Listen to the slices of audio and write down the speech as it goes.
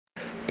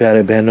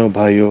پیارے بہنوں،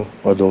 بھائیوں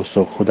اور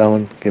دوستوں،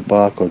 خداوند کے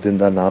پاک اور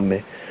زندہ نام میں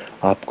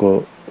آپ کو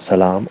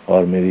سلام،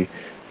 اور میری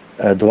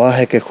دعا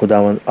ہے کہ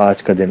خداوند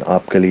آج کا دن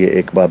آپ کے لیے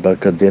ایک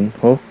بابرکت دن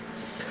ہو۔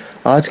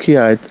 آج کی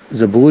آیت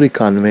زبور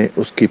 91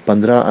 اس کی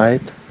 15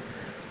 آیت: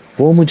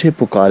 وہ مجھے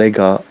پکارے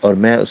گا اور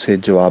میں اسے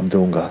جواب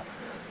دوں گا،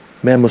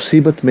 میں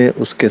مصیبت میں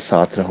اس کے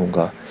ساتھ رہوں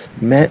گا،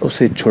 میں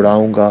اسے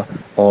چھڑاؤں گا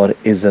اور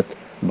عزت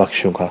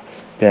بخشوں گا۔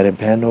 پیارے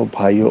بہنوں،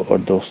 بھائیوں اور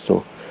دوستوں،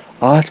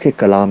 آج کے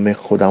کلام میں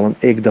خداوند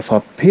ایک دفعہ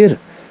پھر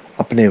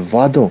اپنے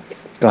وعدوں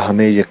کا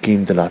ہمیں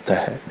یقین دلاتا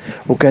ہے۔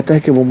 وہ کہتا ہے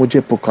کہ وہ مجھے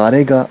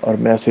پکارے گا اور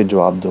میں اسے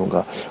جواب دوں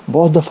گا۔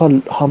 بہت دفعہ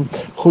ہم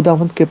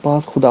خداوند کے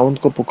پاس خداوند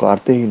کو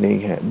پکارتے ہی نہیں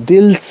ہیں،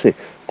 دل سے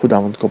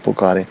خداوند کو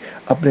پکاریں،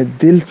 اپنے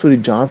دل پوری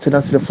جان سے، نہ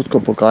صرف اس کو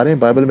پکاریں،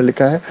 بائبل میں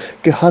لکھا ہے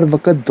کہ ہر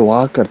وقت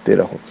دعا کرتے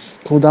رہو۔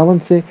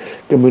 خداوند سے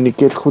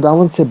کمیونیکیٹ،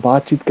 خداوند سے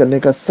بات چیت کرنے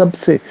کا سب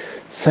سے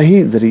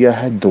صحیح ذریعہ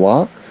ہے دعا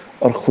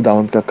اور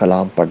خداوند کا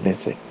کلام پڑھنے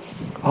سے۔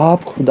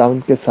 آپ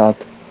خداوند کے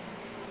ساتھ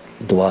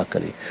دعا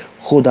کریں،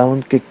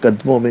 خداوند کے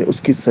قدموں میں، اس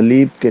کی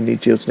صلیب کے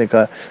نیچے اس نے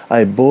کہا،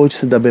 آئے بوجھ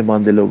سے دبے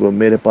باندھے لوگوں،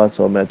 میرے پاس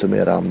آؤ، میں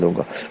تمہیں آرام دوں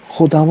گا۔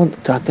 خداوند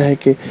چاہتا ہے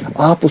کہ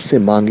آپ اس سے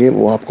مانگیں،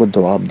 وہ آپ کو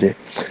جواب دے،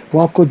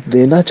 وہ آپ کو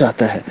دینا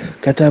چاہتا ہے۔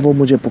 کہتا ہے وہ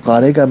مجھے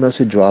پکارے گا، میں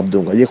اسے جواب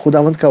دوں گا۔ یہ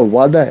خداوند کا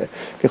وعدہ ہے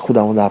کہ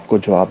خداوند آپ کو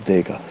جواب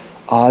دے گا۔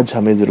 آج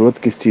ہمیں ضرورت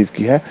کس چیز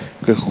کی ہے؟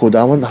 کہ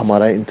خداوند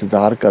ہمارا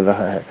انتظار کر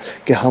رہا ہے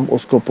کہ ہم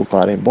اس کو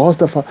پکاریں۔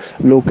 بہت دفعہ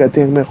لوگ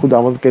کہتے ہیں کہ میں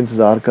خداوند کا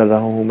انتظار کر رہا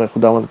ہوں، میں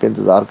خداوند کا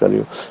انتظار کر رہی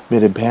ہوں۔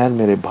 میرے بہن،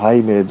 میرے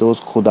بھائی، میرے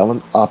دوست، خداوند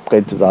آپ کا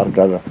انتظار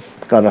کر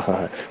رہا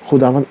ہے۔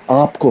 خداوند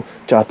آپ کو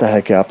چاہتا ہے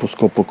کہ آپ اس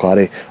کو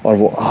پکارے، اور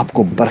وہ آپ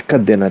کو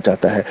برکت دینا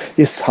چاہتا ہے۔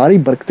 یہ ساری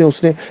برکتیں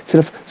اس نے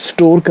صرف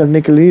سٹور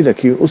کرنے کے لیے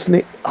رکھی، اس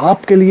نے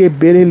آپ کے لیے،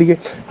 میرے لیے،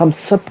 ہم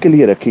سب کے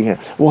لیے رکھی ہیں۔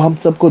 وہ ہم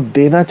سب کو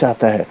دینا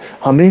چاہتا ہے۔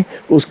 ہمیں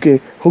اس کے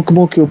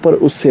حکموں کے اوپر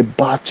اس سے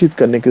بات چیت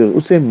کرنے کی ضرورت،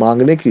 اسے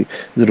مانگنے کی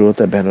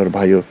ضرورت ہے بہنوں اور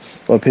بھائیوں۔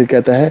 اور پھر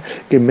کہتا ہے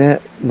کہ میں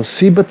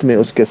مصیبت میں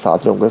اس کے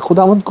ساتھ رہوں گا۔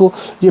 خداوند کو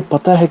یہ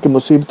پتہ ہے کہ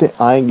مصیبتیں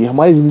آئیں گی،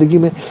 ہماری زندگی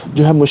میں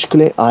جو ہے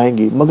مشکلیں آئیں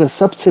گی، مگر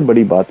سب سے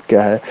بڑی بات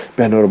کیا ہے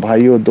بہنوں اور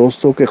بھائیوں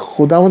دوستوں؟ کہ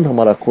خداوند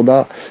ہمارا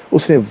خدا،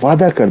 اس نے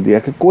وعدہ کر دیا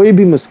کہ کوئی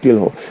بھی مشکل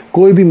ہو،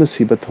 کوئی بھی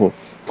مصیبت ہو،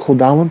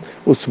 خداوند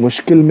اس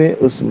مشکل میں،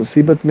 اس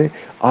مصیبت میں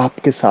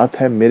آپ کے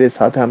ساتھ ہے، میرے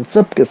ساتھ ہے، ہم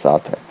سب کے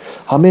ساتھ ہے۔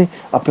 ہمیں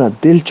اپنا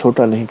دل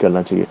چھوٹا نہیں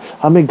کرنا چاہیے،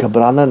 ہمیں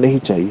گھبرانا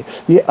نہیں چاہیے۔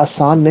 یہ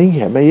آسان نہیں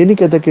ہے۔ میں یہ نہیں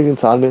کہتا کہ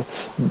انسان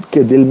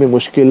کے دل میں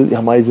مشکل،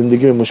 ہماری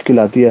زندگی میں مشکل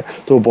آتی ہے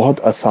تو وہ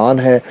بہت آسان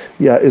ہے،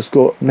 یا اس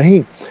کو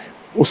نہیں۔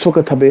 اس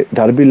وقت ہمیں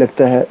ڈر بھی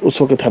لگتا ہے،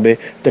 اس وقت ہمیں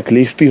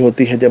تکلیف بھی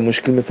ہوتی ہے جب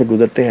مشکل میں سے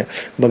گزرتے ہیں،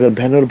 مگر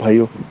بہنوں اور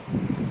بھائیوں،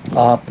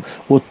 آپ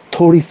وہ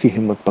تھوڑی سی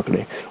ہمت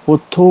پکڑیں، وہ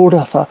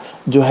تھوڑا سا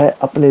جو ہے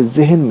اپنے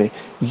ذہن میں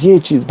یہ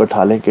چیز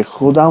بٹھا لیں کہ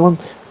خداوند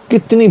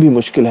کتنی بھی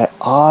مشکل ہے،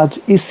 آج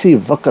اسی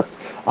وقت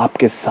آپ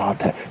کے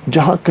ساتھ ہے۔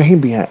 جہاں کہیں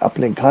بھی ہیں،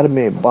 اپنے گھر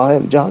میں،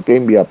 باہر، جہاں کہیں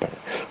بھی آپ ہیں،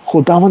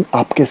 خداوند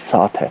آپ کے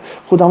ساتھ ہے۔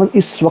 خداوند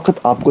اس وقت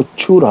آپ کو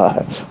چھو رہا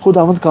ہے،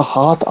 خداوند کا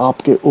ہاتھ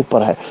آپ کے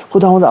اوپر ہے۔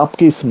 خداوند آپ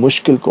کی اس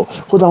مشکل کو،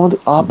 خداوند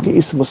آپ کی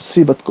اس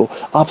مصیبت کو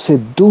آپ سے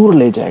دور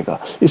لے جائے گا،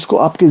 اس کو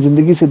آپ کی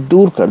زندگی سے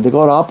دور کر دے گا،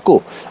 اور آپ کو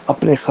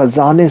اپنے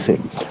خزانے سے،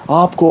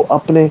 آپ کو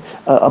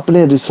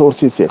اپنے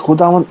ریسورسز سے،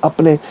 خداوند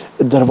اپنے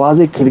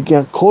دروازے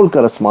کھڑکیاں کھول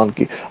کر آسمان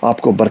کی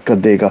آپ کو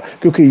برکت دے گا،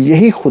 کیونکہ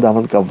یہی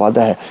خداوند کا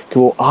وعدہ ہے کہ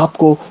وہ آپ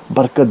کو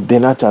برکت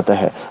دینا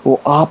چاہتا ہے۔ وہ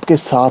آپ کے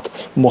ساتھ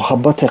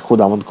محبت ہے،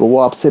 خداوند کو،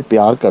 وہ آپ سے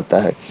پیار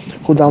کرتا ہے۔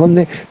 خداوند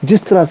نے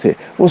جس طرح سے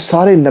وہ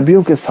سارے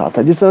نبیوں کے ساتھ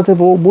ہے، جس طرح سے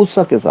وہ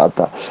موسیٰ کے ساتھ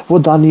تھا، وہ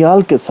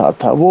دانیال کے ساتھ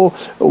تھا،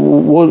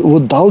 وہ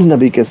داؤد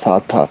نبی کے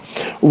ساتھ تھا،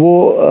 وہ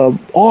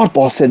اور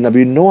بہت سے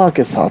نبی، نوح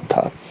کے ساتھ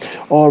تھا،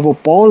 اور وہ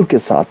پول کے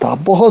ساتھ تھا۔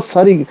 بہت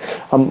ساری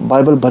ہم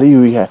بائبل بھری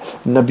ہوئی ہے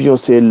نبیوں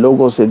سے،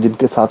 لوگوں سے، جن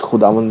کے ساتھ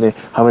خداوند نے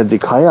ہمیں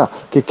دکھایا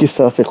کہ کس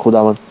طرح سے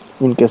خداوند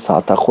ان کے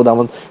ساتھ تھا۔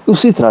 خداوند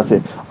اسی طرح سے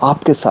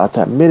آپ کے ساتھ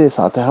ہے، میرے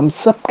ساتھ ہے، ہم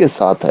سب کے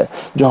ساتھ ہے،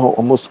 جو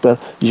ہم اس پر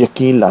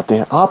یقین لاتے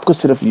ہیں۔ آپ کو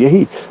صرف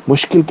یہی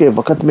مشکل کے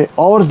وقت میں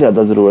اور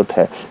زیادہ ضرورت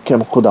ہے کہ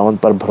ہم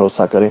خداوند پر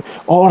بھروسہ کریں،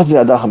 اور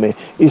زیادہ ہمیں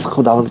اس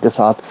خداوند کے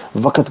ساتھ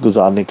وقت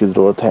گزارنے کی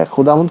ضرورت ہے۔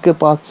 خداوند کے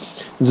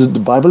پاس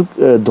بائبل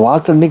دعا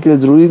کرنے کے لیے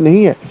ضروری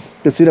نہیں ہے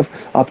کہ صرف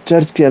آپ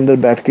چرچ کے اندر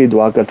بیٹھ کے ہی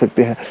دعا کر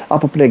سکتے ہیں۔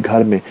 آپ اپنے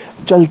گھر میں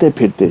چلتے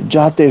پھرتے،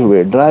 جاتے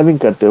ہوئے، ڈرائیونگ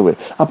کرتے ہوئے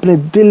اپنے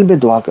دل میں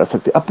دعا کر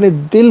سکتے ہیں۔ اپنے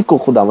دل کو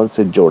خداوند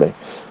سے جوڑیں۔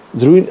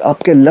 ضروری آپ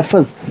کے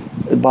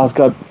لفظ، بعض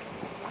کا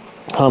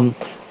ہم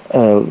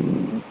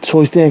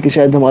سوچتے ہیں کہ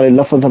شاید ہمارے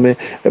لفظ، ہمیں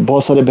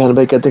بہت سارے بہن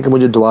بھائی کہتے ہیں کہ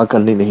مجھے دعا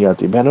کرنی نہیں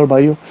آتی۔ بہنوں اور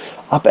بھائیوں،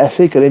 آپ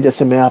ایسے ہی کریں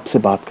جیسے میں آپ سے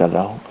بات کر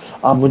رہا ہوں۔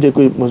 آپ مجھے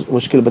کوئی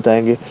مشکل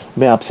بتائیں گے،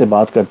 میں آپ سے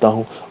بات کرتا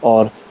ہوں،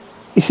 اور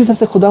اسی طرح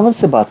سے خداوند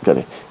سے بات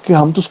کریں کہ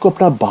ہم تو اس کو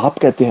اپنا باپ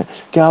کہتے ہیں۔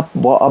 کیا آپ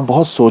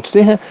بہت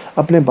سوچتے ہیں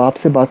اپنے باپ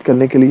سے بات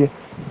کرنے کے لیے؟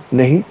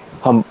 نہیں،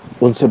 ہم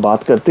ان سے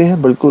بات کرتے ہیں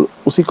بالکل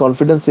اسی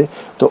کانفیڈنس سے۔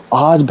 تو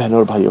آج بہنوں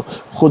اور بھائیوں،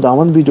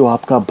 خداوند بھی جو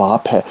آپ کا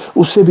باپ ہے،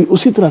 اس سے بھی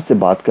اسی طرح سے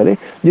بات کریں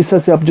جس طرح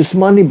سے آپ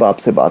جسمانی باپ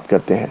سے بات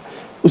کرتے ہیں۔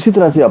 اسی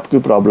طرح سے آپ کی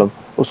پرابلم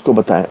اس کو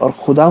بتائیں۔ اور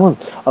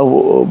خداوند،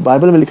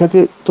 بائبل میں لکھا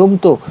کہ تم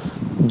تو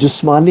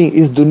جسمانی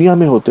اس دنیا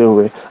میں ہوتے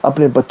ہوئے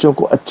اپنے بچوں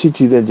کو اچھی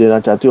چیزیں دینا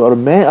چاہتے ہو، اور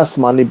میں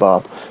آسمانی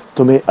باپ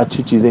تمہیں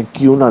اچھی چیزیں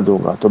کیوں نہ دوں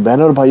گا۔ تو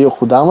بہنوں اور بھائیوں،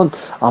 خداوند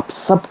آپ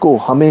سب کو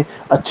ہمیں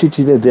اچھی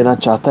چیزیں دینا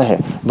چاہتا ہے،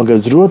 مگر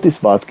ضرورت اس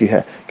بات کی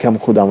ہے کہ ہم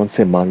خداوند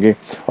سے مانگیں۔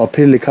 اور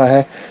پھر لکھا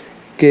ہے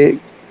کہ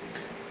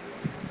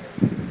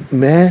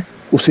میں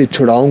اسے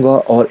چھڑاؤں گا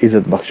اور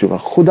عزت بخشوں گا۔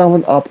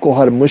 خداوند آپ کو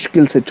ہر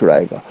مشکل سے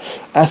چھڑائے گا۔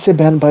 ایسے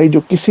بہن بھائی جو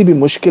کسی بھی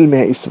مشکل میں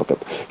ہے، اس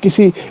وقت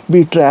کسی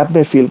بھی ٹریپ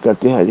میں فیل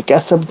کرتے ہیں، یہ کہہ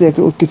سکتے ہیں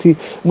کہ وہ کسی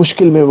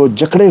مشکل میں وہ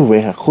جکڑے ہوئے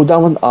ہیں،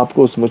 خداوند آپ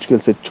کو اس مشکل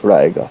سے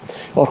چھڑائے گا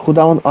اور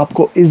خداوند آپ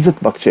کو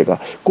عزت بخشے گا۔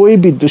 کوئی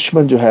بھی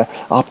دشمن جو ہے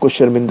آپ کو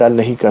شرمندہ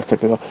نہیں کر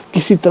سکے گا،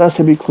 کسی طرح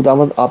سے بھی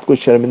خداوند آپ کو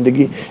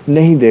شرمندگی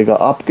نہیں دے گا۔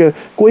 آپ کے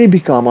کوئی بھی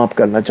کام آپ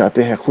کرنا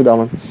چاہتے ہیں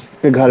خداوند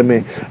کے گھر میں،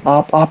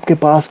 آپ کے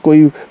پاس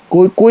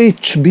کوئی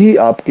بھی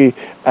آپ کی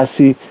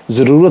ایسی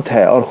ضرورت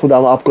ہے اور خدا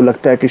آپ کو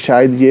لگتا ہے کہ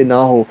شاید یہ نہ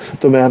ہو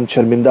تو ہم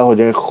شرمندہ ہو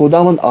جائیں گے،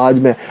 خداوند آج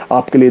میں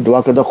آپ کے لیے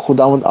دعا کرتا ہوں،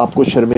 خداوند آپ کو شرمندہ